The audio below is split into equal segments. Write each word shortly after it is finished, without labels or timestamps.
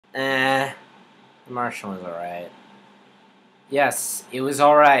The Martian was alright. Yes, it was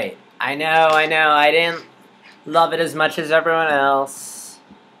alright. I know, I didn't love it as much as everyone else.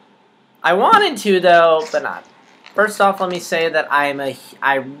 I wanted to, though, but not. First off, let me say that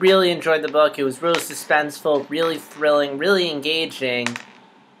I really enjoyed the book. It was really suspenseful, really thrilling, really engaging,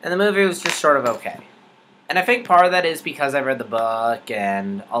 and the movie was just sort of okay. And I think part of that is because I read the book,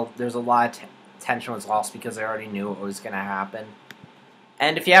 and there's a lot of tension was lost because I already knew what was going to happen.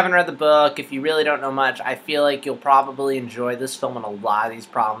 And if you haven't read the book, if you really don't know much, I feel like you'll probably enjoy this film, and a lot of these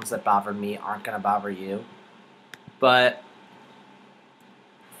problems that bothered me aren't going to bother you. But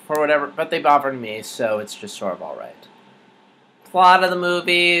they bothered me, so it's just sort of alright. Plot of the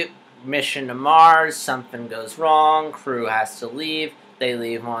movie, mission to Mars, something goes wrong, crew has to leave, they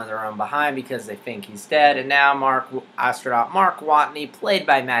leave one of their own behind because they think he's dead, and now astronaut Mark Watney, played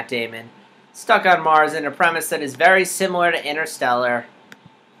by Matt Damon, stuck on Mars in a premise that is very similar to Interstellar,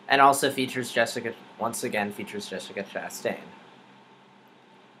 and also features once again features Jessica Chastain.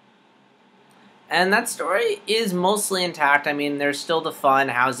 And that story is mostly intact. I mean, there's still the fun,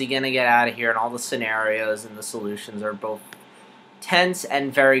 how's he going to get out of here, and all the scenarios and the solutions are both tense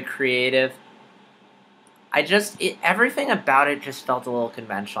and very creative. Everything about it just felt a little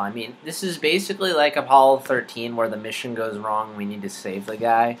conventional. I mean, this is basically like Apollo 13 where the mission goes wrong, we need to save the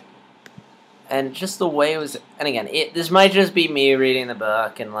guy. And just the way it was, and again, this might just be me reading the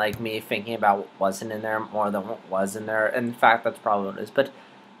book and like me thinking about what wasn't in there more than what was in there. And in fact, that's probably what it is. But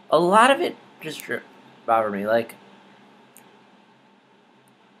a lot of it just bothered me. Like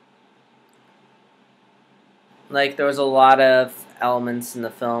there was a lot of elements in the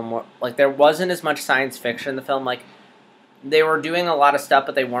film where, like, there wasn't as much science fiction in the film. Like, they were doing a lot of stuff,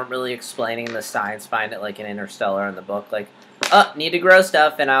 but they weren't really explaining the science behind it, like in Interstellar in the book. Like, need to grow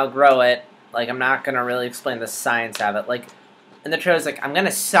stuff, and I'll grow it. Like, I'm not going to really explain the science of it. Like, in the trailer's like, I'm going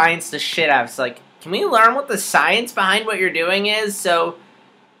to science the shit out of it. It's like, can we learn what the science behind what you're doing is? So,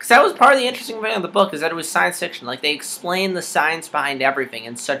 because that was part of the interesting thing of the book, is that it was science fiction. Like, they explained the science behind everything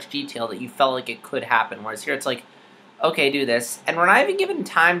in such detail that you felt like it could happen. Whereas here, it's like, okay, do this. And we're not even given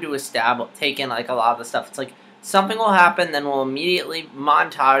time to take in, like, a lot of the stuff. It's like, something will happen, then we'll immediately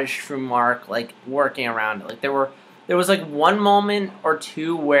montage through Mark, like, working around it. Like, there was, like, one moment or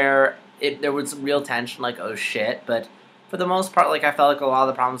two where there was real tension, like, oh, shit. But for the most part, like, I felt like a lot of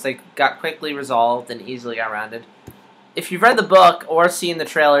the problems, like, got quickly resolved and easily got rounded. If you've read the book or seen the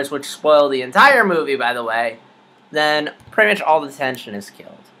trailers, which spoil the entire movie, by the way, then pretty much all the tension is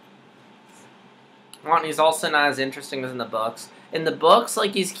killed. He's also not as interesting as in the books. In the books,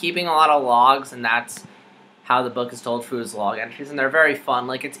 like, he's keeping a lot of logs, and that's how the book is told through his log entries, and they're very fun.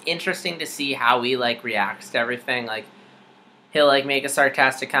 Like, it's interesting to see how he, like, reacts to everything. Like, he'll, like, make a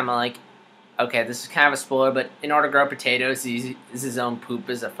sarcastic comment, like, okay, this is kind of a spoiler, but in order to grow potatoes, he uses his own poop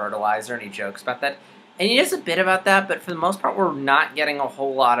as a fertilizer, and he jokes about that. And he does a bit about that, but for the most part, we're not getting a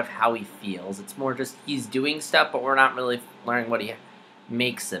whole lot of how he feels. It's more just he's doing stuff, but we're not really learning what he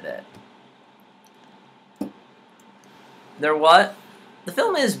makes of it. The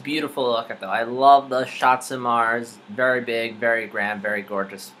film is beautiful to look at, though. I love the shots of Mars. Very big, very grand, very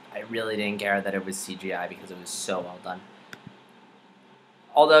gorgeous. I really didn't care that it was CGI because it was so well done.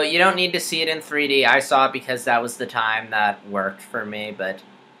 Although, you don't need to see it in 3D. I saw it because that was the time that worked for me, but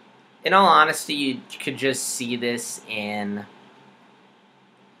in all honesty, you could just see this in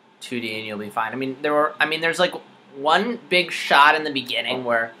 2D and you'll be fine. I mean, there's like one big shot in the beginning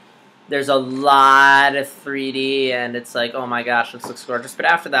where there's a lot of 3D, and it's like, oh my gosh, this looks gorgeous. But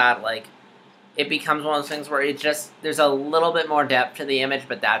after that, like, it becomes one of those things where there's a little bit more depth to the image,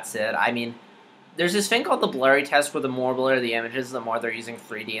 but that's it. I mean, there's this thing called the blurry test where the more blurry the image is, the more they're using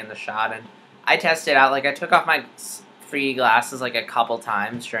 3D in the shot. And I tested out, like, I took off my 3D glasses, like, a couple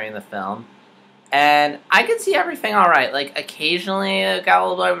times during the film. And I could see everything alright. Like, occasionally it got a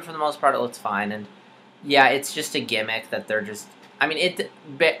little blurry, but for the most part it looks fine. And yeah, it's just a gimmick that they're just...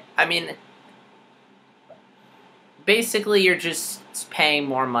 basically you're just paying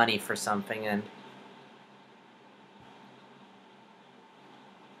more money for something, and...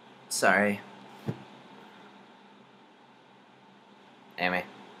 Sorry. Anyway.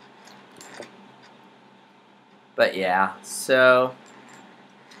 But yeah, so...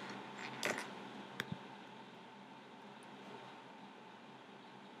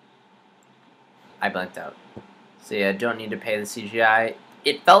 I blanked out. So yeah, don't need to pay the CGI.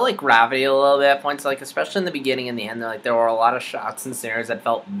 It felt like Gravity a little bit at points, like, especially in the beginning and the end. Like, there were a lot of shots and scenarios that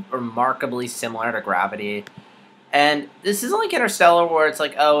felt remarkably similar to Gravity. And this isn't like Interstellar where it's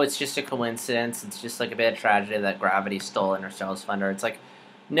like, oh, it's just a coincidence. It's just like a bit of tragedy that Gravity stole Interstellar's thunder. It's like,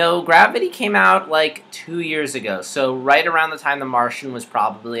 No, Gravity came out like 2 years ago. So right around the time The Martian was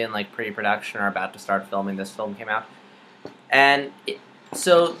probably in like pre-production or about to start filming, this film came out. And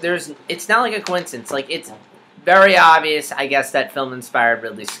so it's not like a coincidence. Like, it's very obvious, I guess, that film inspired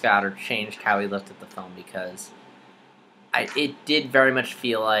Ridley Scott or changed how he looked at the film, because it did very much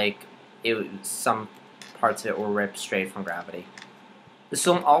feel like some parts of it were ripped straight from Gravity. This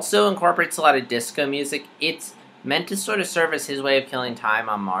film also incorporates a lot of disco music. It's meant to sort of serve as his way of killing time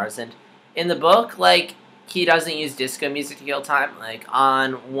on Mars. And in the book, like, he doesn't use disco music to kill time. Like,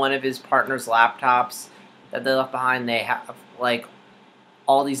 on one of his partner's laptops that they left behind, they have, like,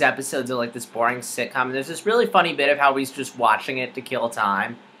 all these episodes of, like, this boring sitcom. And there's this really funny bit of how he's just watching it to kill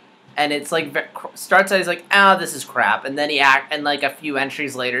time. And it's, like, starts out, he's like, oh, this is crap. And then and, like, a few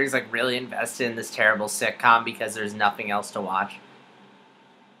entries later, he's, like, really invested in this terrible sitcom because there's nothing else to watch.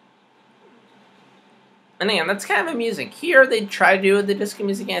 And again, that's kind of amusing. Here, they try to do with the disco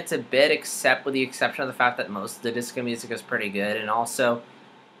music, and it's a bit, except with the exception of the fact that most of the disco music is pretty good. And also,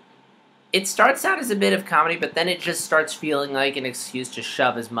 it starts out as a bit of comedy, but then it just starts feeling like an excuse to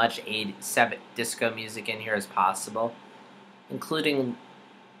shove as much 87 disco music in here as possible, including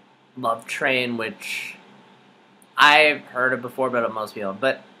Love Train, which I've heard of before, but most people.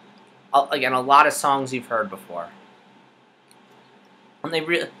 But again, a lot of songs you've heard before.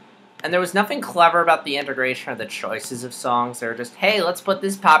 And there was nothing clever about the integration or the choices of songs. They were just, hey, let's put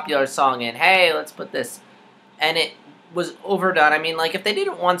this popular song in. Hey, let's put this. And it was overdone. I mean, like, if they did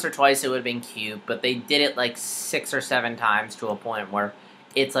it once or twice, it would have been cute. But they did it, like, 6 or 7 times to a point where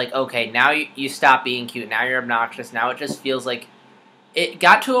it's like, okay, now you stop being cute. Now you're obnoxious. Now it just feels like... It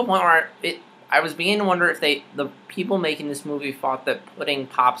got to a point where I was beginning to wonder if the people making this movie thought that putting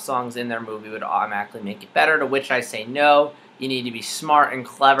pop songs in their movie would automatically make it better, to which I say no. You need to be smart and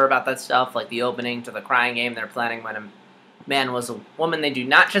clever about that stuff, like the opening to The Crying Game they're planning when a man was a woman. They do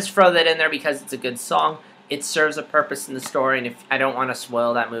not just throw that in there because it's a good song. It serves a purpose in the story, and I don't want to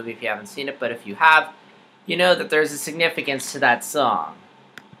spoil that movie if you haven't seen it, but if you have, you know that there's a significance to that song.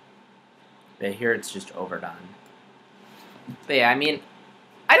 But here it's just overdone. But yeah, I mean,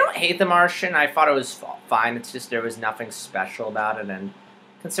 I don't hate The Martian. I thought it was fine. It's just there was nothing special about it, and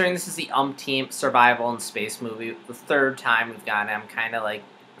considering this is the umpteenth survival and space movie, the 3rd time we've gotten it, I'm kind of like,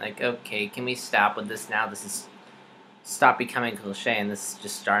 okay, can we stop with this now? Stop becoming cliche, and this is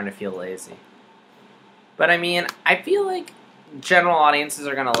just starting to feel lazy. But I mean, I feel like general audiences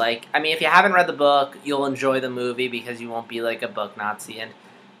are gonna like. I mean, if you haven't read the book, you'll enjoy the movie because you won't be like a book Nazi. And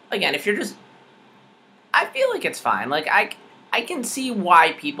again, if you're just, I feel like it's fine. Like, I can see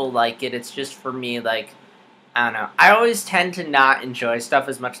why people like it. It's just, for me, like, I don't know. I always tend to not enjoy stuff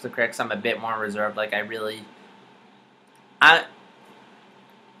as much as the critics. I'm a bit more reserved. Like, I'm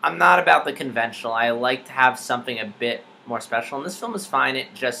not about the conventional. I like to have something a bit more special. And this film is fine.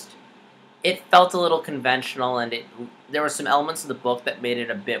 It felt a little conventional, and there were some elements of the book that made it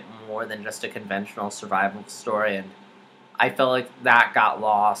a bit more than just a conventional survival story. And I felt like that got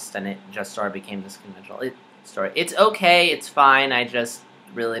lost, and it just sort of became this conventional story. It's okay. It's fine. I just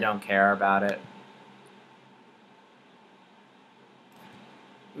really don't care about it.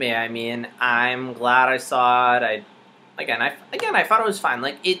 Yeah, I mean, I'm glad I saw it. I thought it was fine.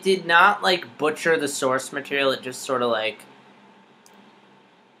 Like, it did not, like, butcher the source material. It just sort of, like,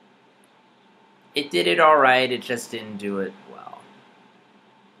 it did it alright. It just didn't do it well.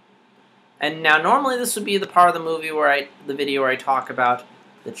 And now, normally this would be the part of the movie the video where I talk about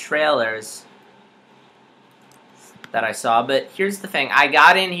the trailers that I saw. But here's the thing. I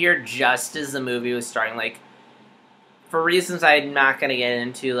got in here just as the movie was starting, like, for reasons I'm not going to get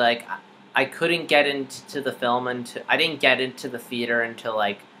into. Like, I couldn't get into the film I didn't get into the theater until,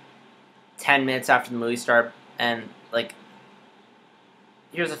 like, 10 minutes after the movie started. And, like,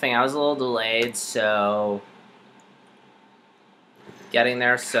 here's the thing. I was a little delayed, so getting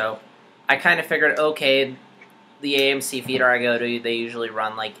there. So I kind of figured, okay, the AMC theater I go to, they usually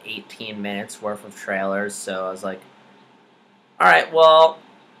run, like, 18 minutes worth of trailers. So I was like, alright, well,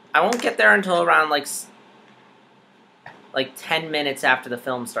 I won't get there until around, like 10 minutes after the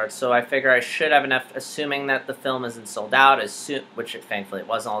film starts, so I figure I should have enough, assuming that the film isn't sold out, which thankfully it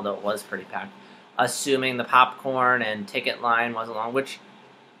wasn't, although it was pretty packed, assuming the popcorn and ticket line wasn't long, which,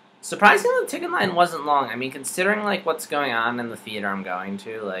 surprisingly, the ticket line wasn't long. I mean, considering, like, what's going on in the theater I'm going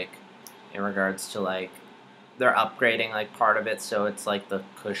to, like, in regards to, like, they're upgrading, like, part of it, so it's, like, the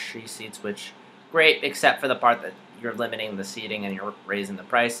cushy seats, which, great, except for the part that you're limiting the seating and you're raising the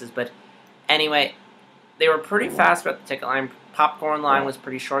prices, but anyway, they were pretty fast about the ticket line. Popcorn line was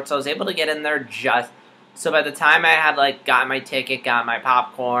pretty short, so I was able to get in there just... So by the time I had, like, got my ticket, got my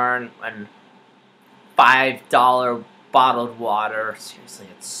popcorn, and $5 bottled water. Seriously,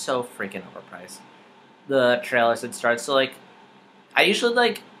 it's so freaking overpriced. The trailers had started. So, like, I usually,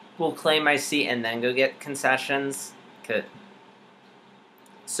 like, will claim my seat and then go get concessions.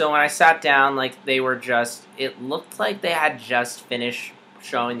 So when I sat down, like, they were just... It looked like they had just finished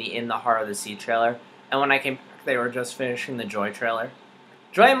showing the In the Heart of the Sea trailer. And when I came back, they were just finishing the Joy trailer.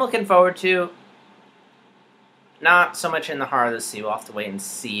 Joy I'm looking forward to. Not so much In the Heart of the Sea. We'll have to wait and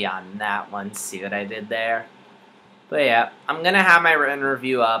see on that one. See what I did there. But yeah, I'm going to have my written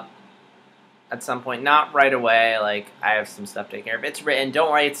review up at some point. Not right away. Like, I have some stuff to take care of. It's written.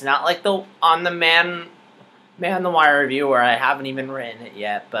 Don't worry. It's not like the on the Man the Wire review where I haven't even written it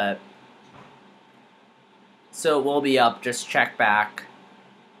yet. But so it will be up. Just check back.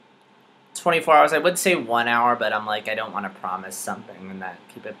 24 hours. I would say 1 hour, but I'm like, I don't want to promise something and that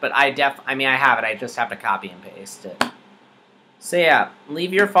keep it. But I have it. I just have to copy and paste it. So yeah,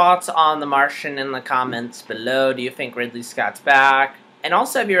 leave your thoughts on The Martian in the comments below. Do you think Ridley Scott's back? And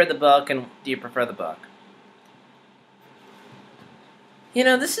also, have you read the book, and do you prefer the book? You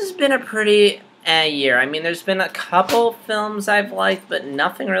know, this has been a pretty year. I mean, there's been a couple films I've liked, but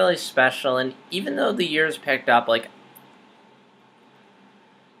nothing really special. And even though the year's picked up, like,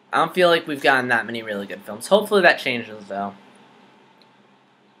 I don't feel like we've gotten that many really good films. Hopefully that changes, though.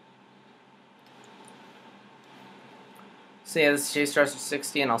 So yeah, this is J Stars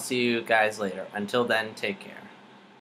 60, and I'll see you guys later. Until then, take care.